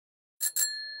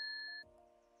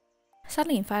新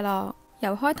年快樂！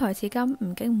由開台至今，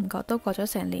唔經唔覺都過咗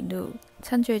成年咯。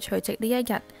趁住除夕呢一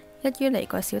日，一於嚟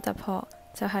個小突破，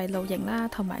就係露營啦，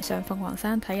同埋上鳳凰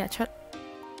山睇日出。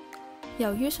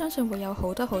由於相信會有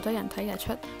好多人睇日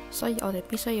出，所以我哋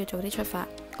必須要早啲出發。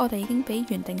我哋已經比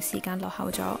原定時間落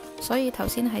後咗，所以頭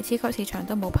先喺超級市場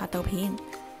都冇拍到片。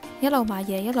一路買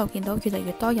嘢，一路見到越嚟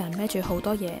越多人孭住好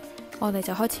多嘢，我哋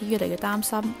就開始越嚟越擔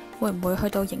心，會唔會去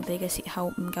到營地嘅時候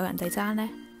唔夠人哋爭呢？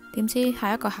點知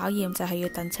下一個考驗就係要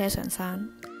等車上山。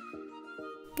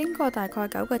經過大概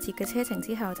9個節嘅車程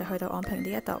之後，就去到昂坪呢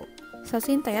一度。首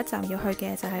先第一站要去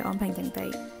嘅就係昂坪營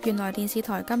地。原來電視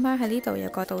台今晚喺呢度有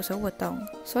個倒數活動，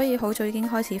所以好早已經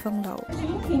開始封路。祝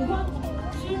乾坤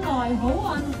轉來好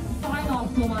運、快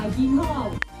樂同埋健康。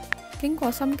經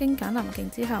過心經簡林徑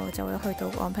之後，就會去到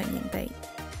昂坪營地。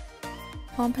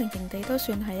昂坪營地都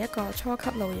算係一個初級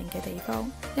露營嘅地方，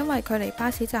因為距離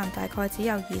巴士站大概只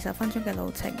有20分鐘嘅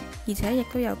路程，而且亦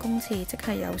都有公廁，即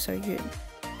係有水源。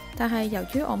但係由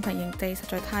於昂坪營地實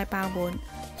在太爆滿，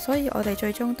所以我哋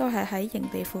最終都係喺營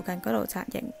地附近嗰度紮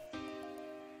營。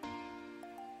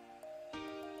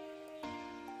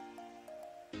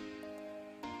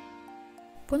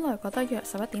本來覺得約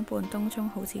11點半東涌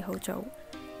好似好早，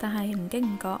但係唔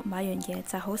經唔覺買完嘢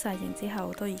紮好晒營之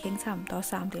後，都已經差唔多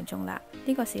3點鐘啦。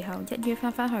呢個時候一於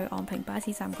返去昂坪巴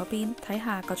士站嗰邊睇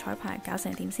下個彩排搞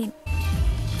成點先，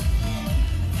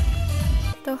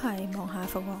都係望下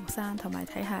鳳凰山同埋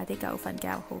睇下啲狗瞓覺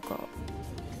好過。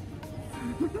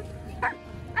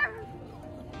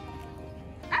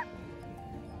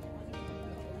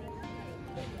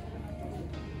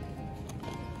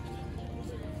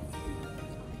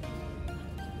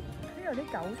呢度啲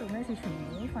狗做咩事？全部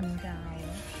都瞓覺。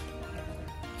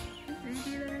呢啲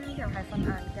咧又係瞓晏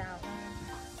覺啦，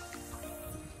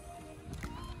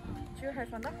主要係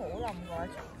瞓得好冧嗰一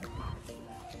種。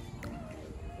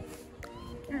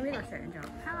因為呢度醒咗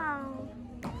 ，Hello，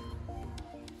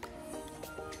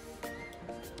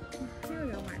 呢度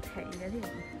有埋皮嘅添。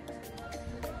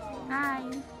Hi。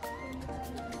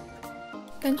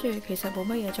跟住其實冇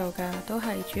乜嘢做㗎，都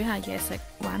係煮下嘢食，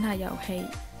玩下遊戲。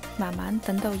慢慢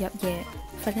等到入夜，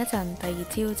瞓一陣，第二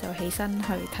朝就起身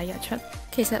去睇日出。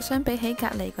其實相比起隔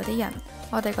離嗰啲人，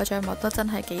我哋個帳幕都真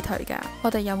係幾頹㗎。我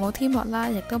哋又冇天幕啦，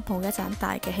亦都冇一盞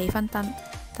大嘅氣氛燈，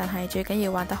但係最緊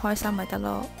要玩得開心咪得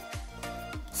咯。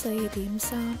4點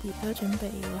3，而家準備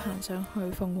要行上去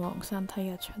鳳凰山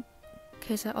睇日出。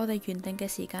其實我哋原定嘅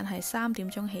時間係3點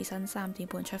鐘起身，3點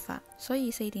半出發，所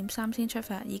以4點3先出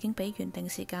發已經比原定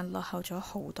時間落後咗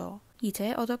好多。而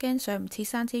且我都驚上唔切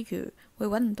山之餘，會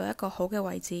揾唔到一個好嘅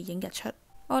位置影日出。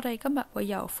我哋今日會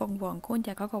由鳳凰觀日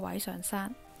嗰個位上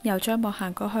山，由帳幕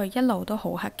行過去，一路都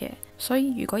好黑嘅，所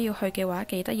以如果要去嘅話，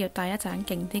記得要帶一盞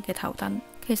勁啲嘅頭燈。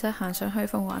其實行上去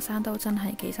鳳凰山都真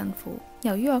係幾辛苦。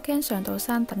由於我驚上到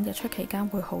山等日出期間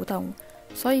會好凍，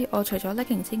所以我除咗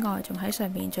legging 之外，仲喺上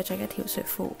面着咗一條雪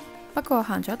褲。不過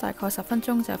行咗大概10分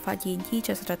鐘就發現衣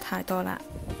着實在太多啦。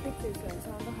逼住上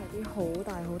山都係啲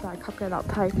好大級嘅樓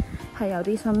梯，係有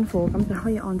啲辛苦，咁就可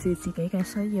以按住自己嘅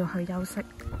需要去休息。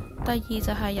第二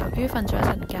就係由於瞓咗一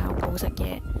陣覺冇食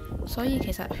嘢，所以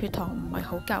其實血糖唔係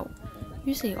好夠，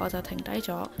於是我就停低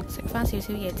咗，食翻少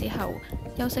少嘢之後，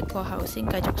休息過後先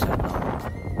繼續上路。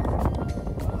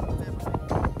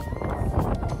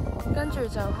跟住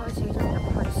就開始進入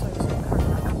去碎石區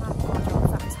啦，啱啱過咗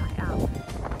雜柴坳。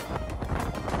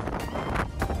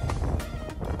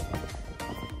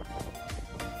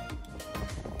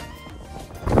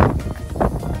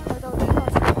去到呢個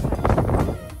柴坳，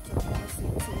仲有少少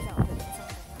就去到山頂啦。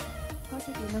開始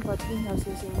見到個天有少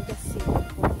少一線嘅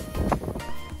光。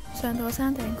上到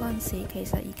山頂嗰陣時，其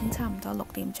實已經差唔多6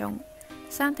點鐘，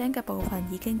山頂嘅部分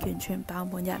已經完全爆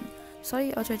滿人。所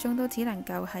以我最終都只能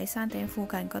夠喺山頂附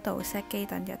近嗰度 set 機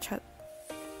等日出。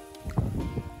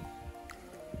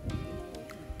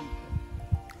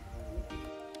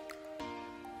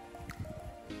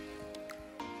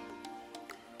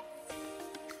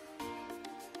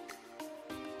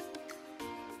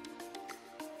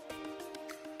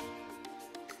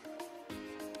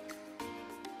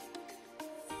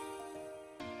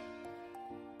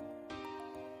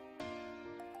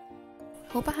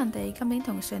好不幸地，今年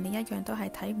同上年一樣，都係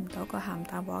睇唔到個鹹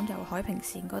蛋黃由海平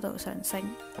線嗰度上升，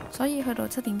所以去到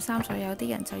7點3左右，啲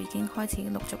人就已經開始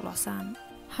陸續落山。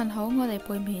幸好我哋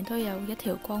背面都有一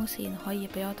條光線可以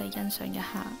俾我哋欣賞一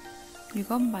下，如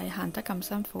果唔係行得咁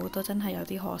辛苦，都真係有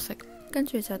啲可惜。跟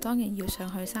住就當然要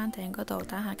上去山頂嗰度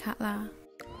打下卡啦。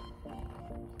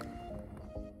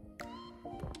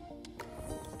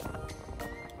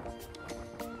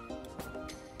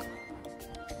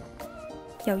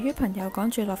由於朋友趕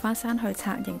住落返山去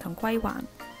紮營同歸還，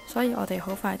所以我哋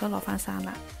好快都落返山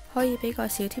啦。可以俾個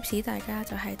小貼士大家，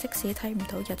就係即使睇唔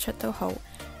到日出都好，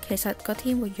其實個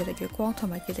天會越嚟越光同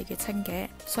埋越嚟越清嘅，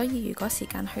所以如果時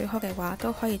間許可嘅話，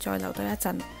都可以再留多一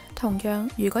陣。同樣，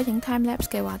如果影 time lapse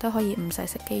嘅話，都可以唔使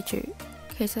熄機住。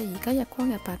其實而家日光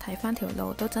日白睇返條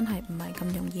路都真係唔係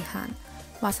咁容易行。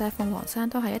話晒鳳凰山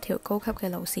都係一條高級嘅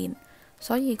路線，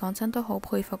所以講真都好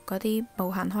佩服嗰啲冇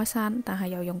行開山，但係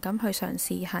又勇敢去嘗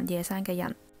試行夜山嘅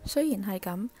人。雖然係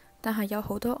咁，但係有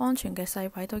好多安全嘅細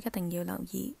位都一定要留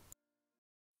意。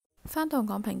返到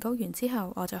昂坪高原之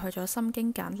後，我就去咗心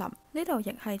經簡林，呢度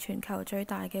亦係全球最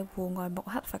大嘅戶外木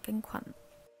刻佛經群。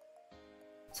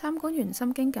參觀完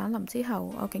心經簡林之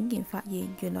後，我竟然發現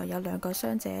原來有2個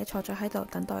傷者坐咗喺度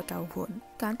等待救援。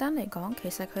簡單嚟講，其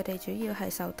實佢哋主要係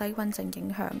受低溫症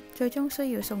影響，最終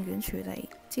需要送院處理。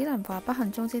只能話不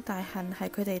幸中之大幸係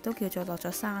佢哋都叫做落咗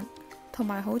山，同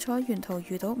埋好彩沿途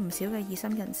遇到唔少嘅熱心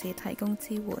人士提供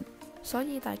支援。所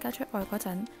以大家出外嗰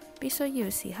陣，必須要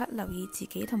時刻留意自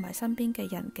己同埋身邊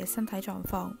嘅人嘅身體狀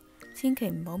況，千祈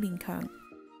唔好勉強。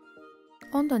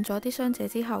安頓咗啲傷者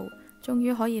之後，終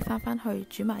於可以返去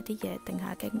煮埋啲嘢定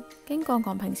下經。經過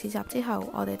昂坪市集之後，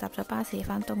我哋搭咗巴士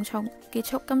返東涌，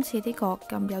結束今次呢個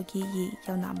咁有意義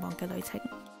又難忘嘅旅程。